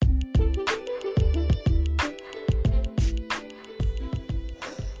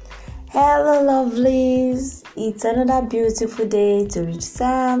Hello, lovelies. It's another beautiful day to read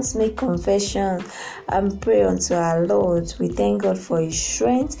Psalms, make confession, and pray unto our Lord. We thank God for His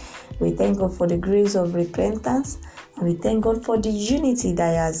strength. We thank God for the grace of repentance. And we thank God for the unity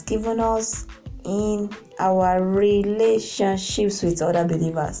that He has given us in our relationships with other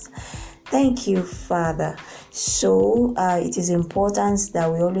believers. Thank you, Father. So it is important that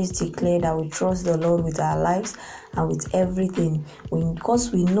we always declare that we trust the Lord with our lives and with everything,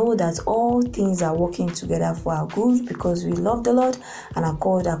 because we know that all things are working together for our good because we love the Lord and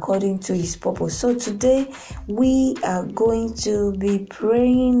according to His purpose. So today we are going to be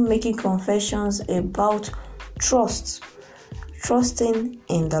praying, making confessions about trusting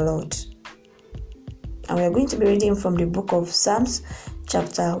in the Lord. And we are going to be reading from the book of Psalms,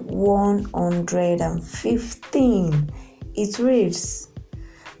 chapter 115. It reads,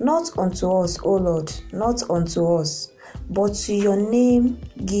 "Not unto us, O Lord, not unto us, but to your name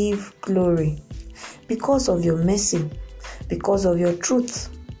give glory, because of your mercy, because of your truth.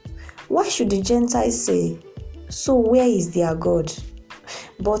 Why should the Gentiles say, so where is their God?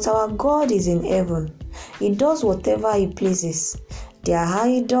 But our God is in heaven. He does whatever He pleases. Their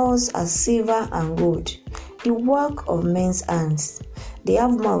idols are silver and gold, the work of men's hands. They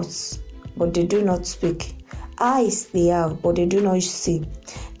have mouths, but they do not speak. Eyes they have, but they do not see.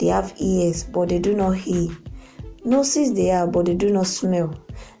 They have ears, but they do not hear. Noses they have, but they do not smell.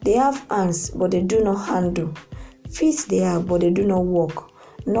 They have hands, but they do not handle. Feet they have, but they do not walk.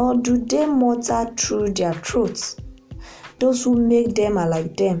 Nor do they mutter through their throats. Those who make them are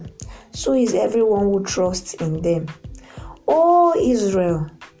like them. So is everyone who trusts in them. O Israel,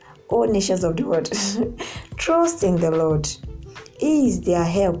 O nations of the world, trust in the Lord. He is their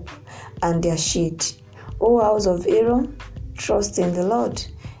help and their shield. O house of Aaron, trust in the Lord.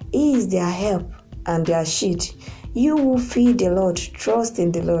 He is their help and their shield. You who fear the Lord, trust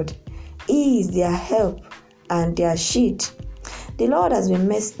in the Lord. He is their help and their shield. The Lord has been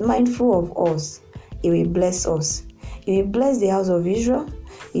mindful of us. He will bless us. He will bless the house of Israel.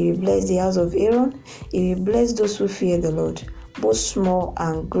 He will bless the house of Aaron. He will bless those who fear the Lord, both small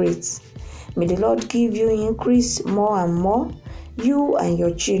and great. May the Lord give you increase more and more, you and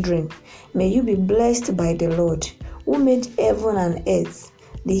your children. May you be blessed by the Lord, who made heaven and earth.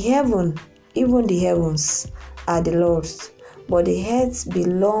 The heaven, even the heavens, are the Lord's, but the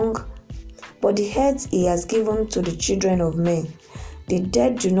earth He has given to the children of men. The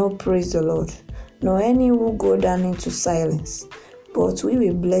dead do not praise the Lord, nor any who go down into silence. But we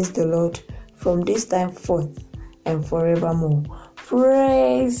will bless the Lord from this time forth and forevermore.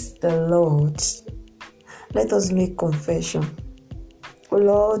 Praise the Lord. Let us make confession. O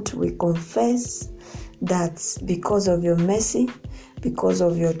Lord, we confess that because of your mercy, because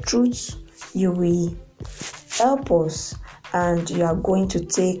of your truth, you will help us and you are going to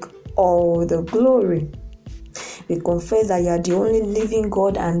take all the glory. We confess that you are the only living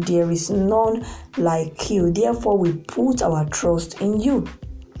God and there is none like you. Therefore, we put our trust in you.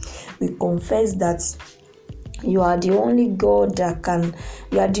 We confess that you are the only God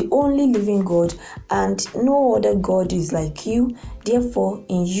you are the only living God and no other God is like you. Therefore,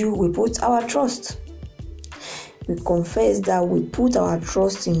 in you we put our trust. We confess that we put our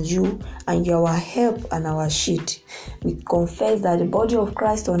trust in you and you are our help and our shield. We confess that the body of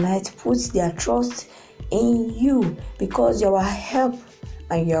Christ on earth puts their trust in you because you are our help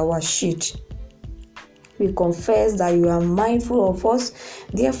and you are our shield. We confess that you are mindful of us.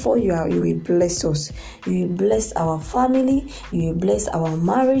 Therefore, you will bless us. You will bless our family. You will bless our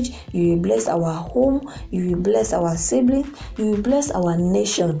marriage. You will bless our home. You will bless our siblings. You will bless our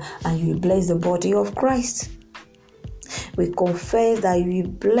nation. And you will bless the body of Christ. We confess that you will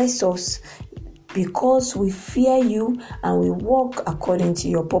bless us because we fear you and we walk according to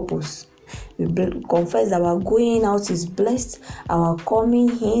your purpose. We confess that our going out is blessed, our coming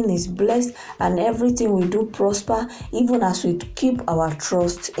in is blessed, and everything we do prosper, even as we keep our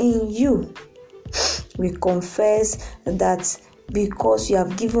trust in you. We confess that because you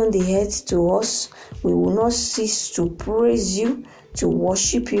have given the earth to us, we will not cease to praise you, to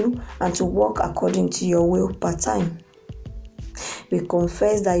worship you, and to walk according to your will per time. We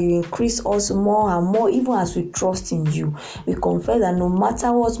confess that you increase us more and more even as we trust in you. We confess that no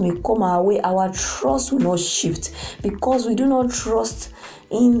matter what may come our way, our trust will not shift because we do not trust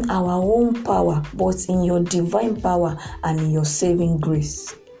in our own power, but in your divine power and in your saving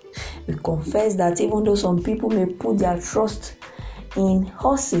grace. We confess that even though some people may put their trust in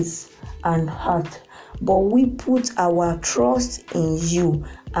horses and heart, but we put our trust in you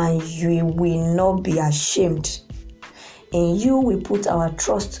and you will not be ashamed. In you we put our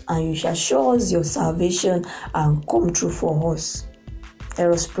trust and you shall show us your salvation and come true for us.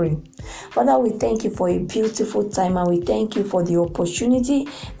 Let us pray. Father, we thank you for a beautiful time, and we thank you for the opportunity,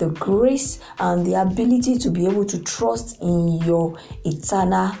 the grace, and the ability to be able to trust in your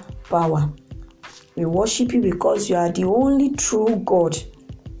eternal power. We worship you because you are the only true God.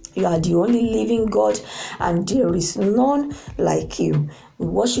 You are the only living God, and there is none like you. We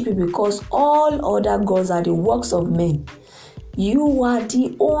worship you because all other gods are the works of men. You are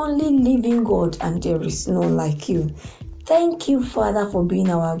the only living God, and there is none like you. Thank you, Father, for being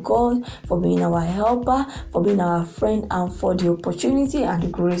our God, for being our helper, for being our friend, and for the opportunity and the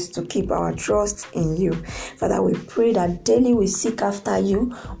grace to keep our trust in you. Father, we pray that daily we seek after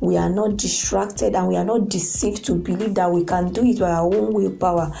you. We are not distracted and we are not deceived to believe that we can do it by our own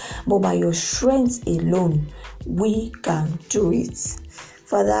willpower, but by your strength alone, we can do it.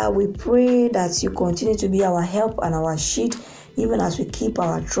 Father, we pray that you continue to be our help and our shield, even as we keep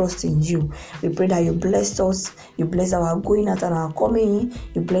our trust in you. We pray that you bless us, you bless our going out and our coming in,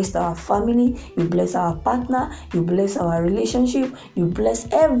 you bless our family, you bless our partner, you bless our relationship, you bless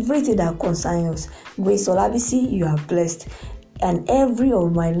everything that concerns us. Grace Olabisi, you are blessed. And every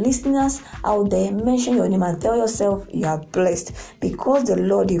of my listeners out there, mention your name and tell yourself you are blessed. Because the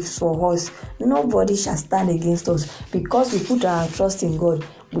Lord is for us, nobody shall stand against us. Because we put our trust in God,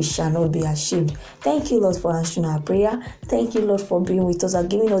 we shall not be ashamed. Thank you, Lord, for answering our prayer. Thank you, Lord, for being with us and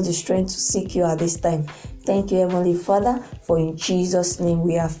giving us the strength to seek you at this time. Thank you, Heavenly Father, for in Jesus' name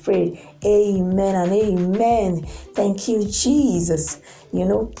we have prayed. Amen and amen. Thank you, Jesus.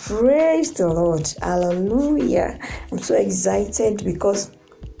 Praise the Lord. Hallelujah. I'm so excited because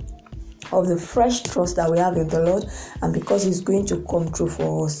of the fresh trust that we have in the Lord, and because He's going to come through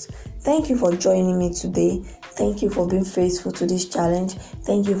for us. Thank you for joining me today. Thank you for being faithful to this challenge.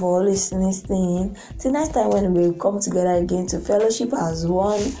 Thank you for always listening. Till next time when we will come together again to fellowship as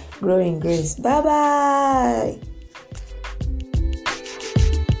one, grow in grace. Bye-bye.